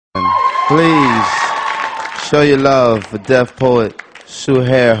Please show your love for deaf poet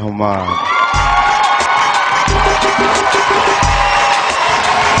Suheir Hammad.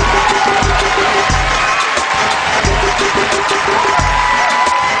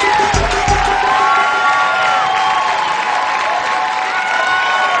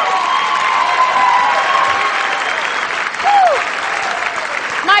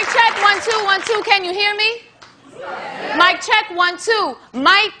 Mic check, 1 2 1 2. Can you hear me? Mic check, 1 2.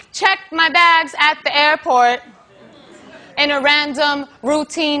 Mike checked my bags at the airport. In a random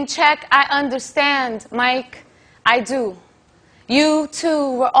routine check, I understand, Mike. I do. You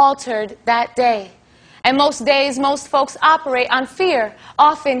too were altered that day. And most days, most folks operate on fear,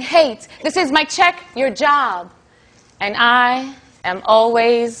 often hate. This is my check, your job. And I am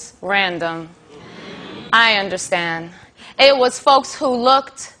always random. I understand. It was folks who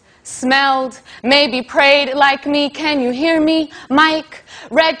looked, smelled, maybe prayed like me. Can you hear me, Mike?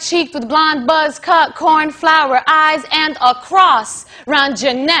 Red-cheeked with blonde buzz cut, cornflower eyes, and a cross round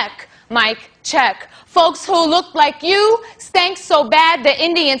your neck, Mike, check. Folks who looked like you stank so bad the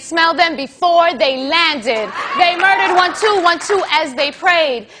Indians smelled them before they landed. They murdered 1 2 1 2 as they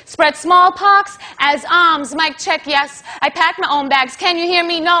prayed. Spread smallpox as alms. Mike, check, yes. I packed my own bags. Can you hear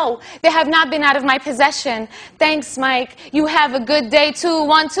me? No. They have not been out of my possession. Thanks, Mike. You have a good day, too.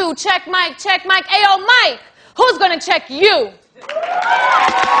 1 2. Check, Mike. Check, Mike. Ayo, Mike. Who's going to check you?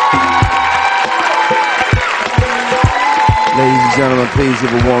 Ladies and gentlemen, please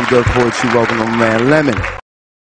give a warm, good poetry welcome to my man Lemon.